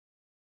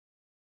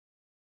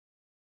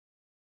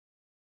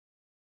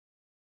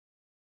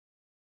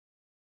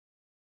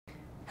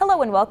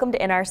Hello and welcome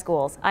to In Our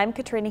Schools. I'm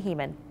Katrina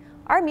Heeman.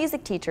 Our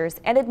music teachers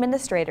and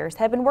administrators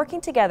have been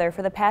working together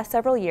for the past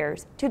several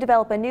years to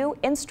develop a new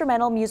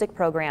instrumental music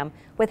program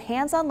with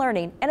hands-on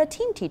learning and a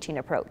team teaching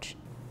approach.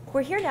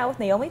 We're here now with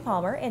Naomi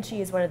Palmer, and she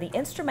is one of the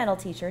instrumental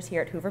teachers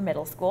here at Hoover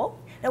Middle School.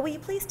 Now, will you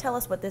please tell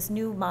us what this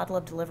new model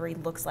of delivery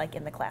looks like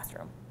in the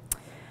classroom?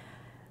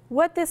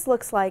 What this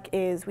looks like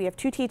is we have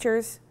 2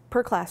 teachers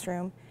per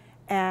classroom,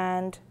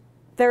 and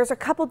there's a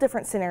couple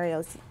different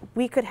scenarios.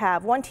 We could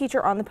have one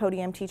teacher on the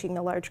podium teaching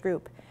the large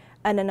group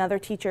and another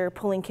teacher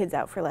pulling kids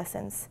out for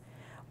lessons.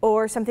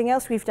 Or something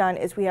else we've done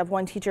is we have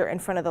one teacher in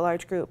front of the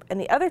large group and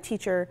the other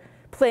teacher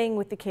playing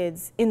with the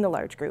kids in the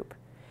large group.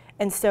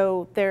 And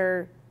so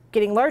they're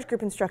getting large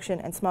group instruction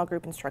and small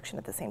group instruction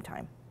at the same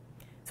time.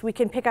 So we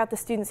can pick out the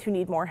students who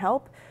need more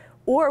help,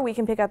 or we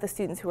can pick out the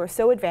students who are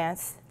so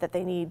advanced that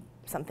they need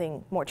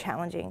something more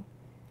challenging.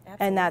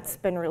 Absolutely. And that's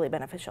been really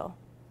beneficial.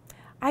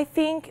 I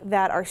think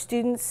that our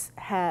students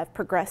have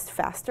progressed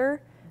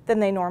faster than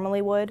they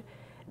normally would.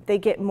 They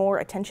get more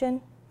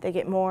attention, they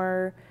get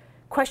more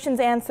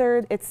questions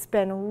answered. It's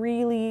been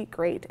really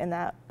great in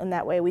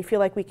that way. We feel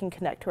like we can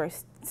connect to our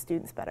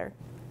students better.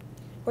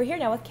 We're here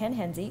now with Ken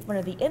Hensey, one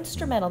of the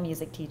instrumental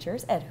music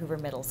teachers at Hoover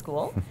Middle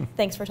School.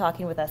 Thanks for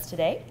talking with us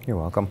today. You're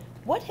welcome.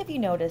 What have you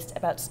noticed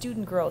about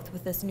student growth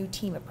with this new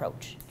team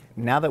approach?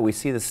 Now that we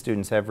see the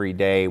students every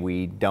day,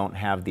 we don't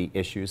have the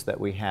issues that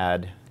we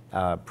had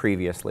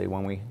previously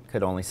when we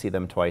could only see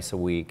them twice a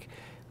week.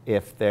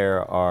 If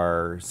there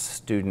are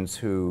students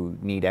who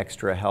need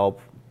extra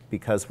help,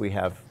 because we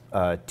have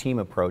a team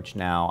approach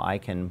now, I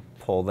can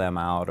pull them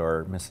out,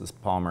 or Mrs.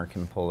 Palmer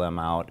can pull them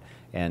out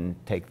and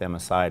take them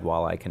aside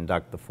while I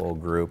conduct the full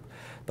group.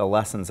 The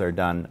lessons are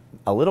done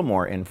a little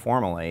more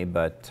informally,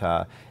 but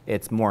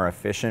it's a more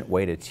efficient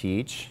way to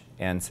teach.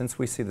 And since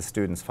we see the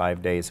students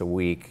 5 days a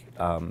week,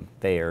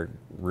 they are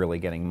really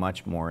getting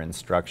much more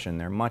instruction.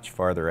 They're much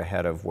farther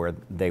ahead of where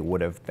they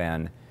would have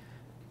been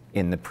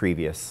in the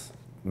previous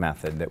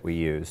method that we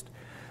used.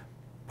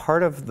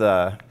 Part of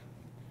the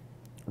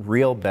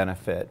real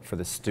benefit for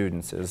the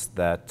students is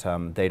that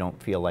they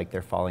don't feel like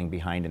they're falling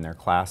behind in their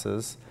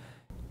classes.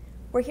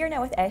 We're here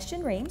now with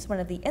Ashton Reams, one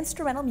of the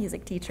instrumental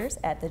music teachers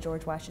at the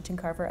George Washington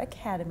Carver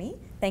Academy.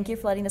 Thank you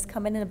for letting us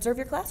come in and observe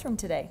your classroom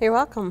today. You're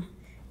welcome.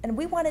 And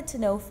we wanted to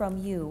know from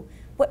you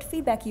what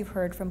feedback you've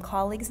heard from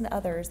colleagues and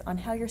others on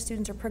how your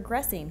students are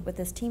progressing with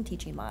this team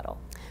teaching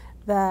model.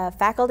 The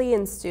faculty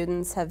and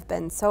students have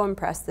been so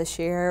impressed this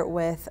year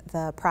with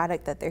the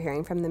product that they're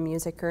hearing from the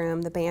music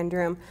room, the band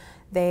room.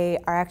 They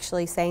are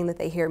actually saying that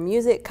they hear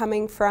music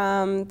coming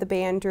from the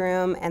band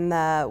room, and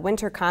the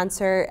winter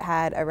concert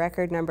had a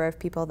record number of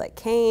people that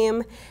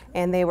came,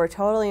 and they were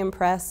totally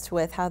impressed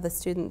with how the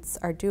students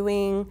are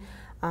doing.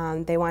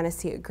 They want to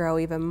see it grow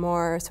even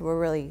more, so we're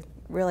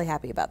really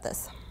happy about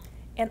this.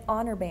 And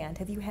honor band,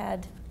 have you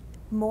had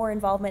more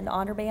involvement in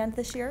honor band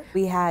this year?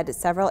 We had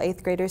several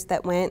 8th graders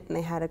that went, and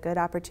they had a good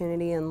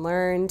opportunity and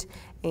learned,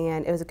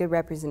 and it was a good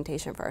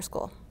representation for our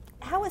school.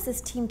 How is this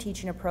team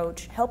teaching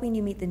approach helping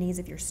you meet the needs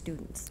of your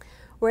students?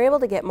 We're able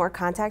to get more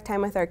contact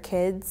time with our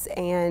kids,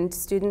 and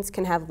students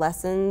can have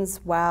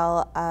lessons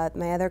while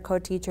my other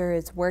co-teacher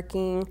is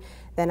working.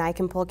 Then I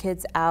can pull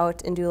kids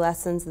out and do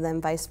lessons, and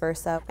then vice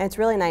versa. And it's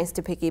really nice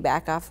to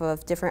piggyback off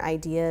of different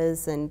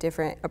ideas and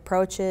different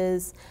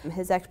approaches.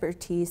 His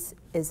expertise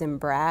is in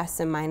brass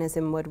and mine is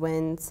in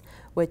woodwinds,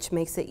 which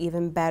makes it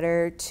even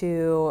better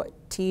to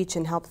teach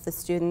and help the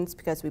students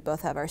because we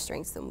both have our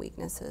strengths and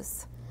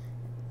weaknesses.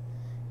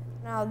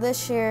 Now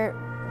this year,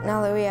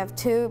 now that we have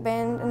 2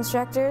 band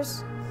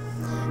instructors,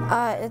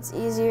 it's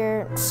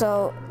easier,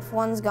 so if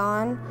one's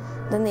gone,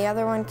 then the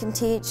other one can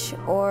teach,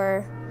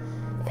 or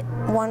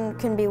one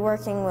can be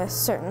working with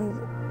certain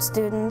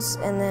students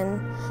and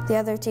then the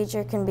other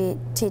teacher can be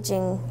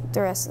teaching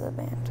the rest of the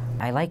band.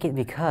 I like it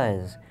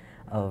because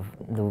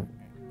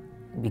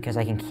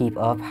I can keep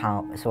up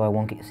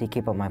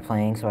keep up my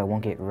playing, so I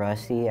won't get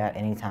rusty at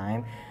any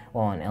time.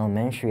 Well, in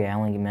elementary, I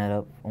only met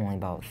up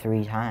about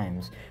 3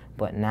 times,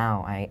 but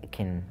now I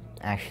can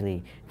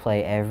actually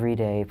play every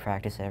day,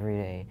 practice every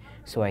day,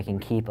 so I can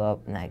keep up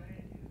my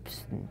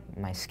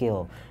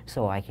skill,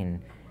 so I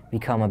can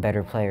become a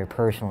better player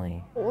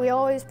personally. We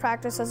always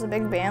practice as a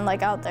big band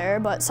out there,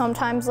 but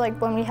sometimes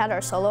when we had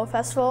our solo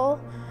festival,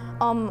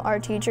 our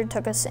teacher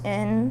took us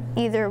in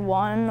either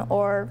one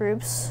or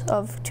groups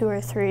of 2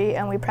 or 3,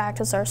 and we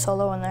practiced our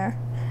solo in there.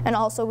 And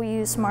also we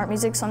use smart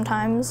music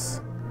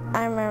sometimes.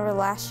 I remember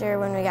last year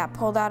when we got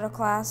pulled out of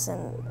class,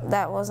 and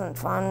that wasn't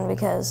fun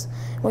because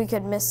we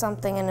could miss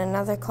something in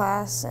another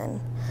class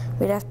and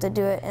we'd have to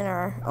do it in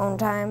our own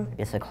time.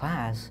 It's a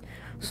class,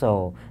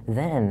 so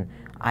then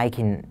I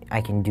can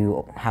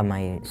have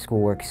my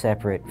schoolwork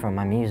separate from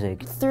my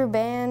music. Through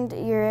band,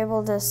 you're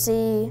able to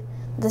see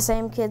the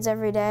same kids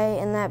every day,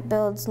 and that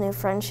builds new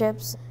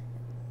friendships.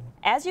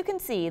 As you can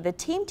see, the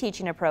team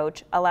teaching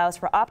approach allows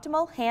for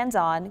optimal,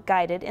 hands-on,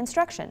 guided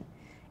instruction.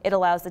 It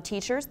allows the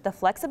teachers the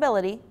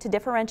flexibility to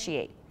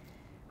differentiate.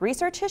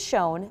 Research has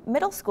shown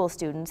middle school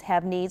students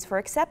have needs for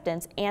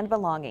acceptance and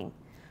belonging.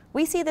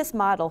 We see this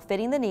model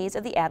fitting the needs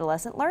of the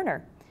adolescent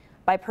learner.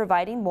 by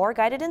providing more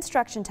guided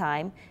instruction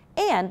time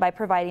and by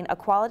providing a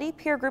quality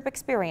peer group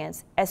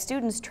experience as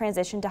students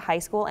transition to high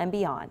school and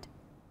beyond.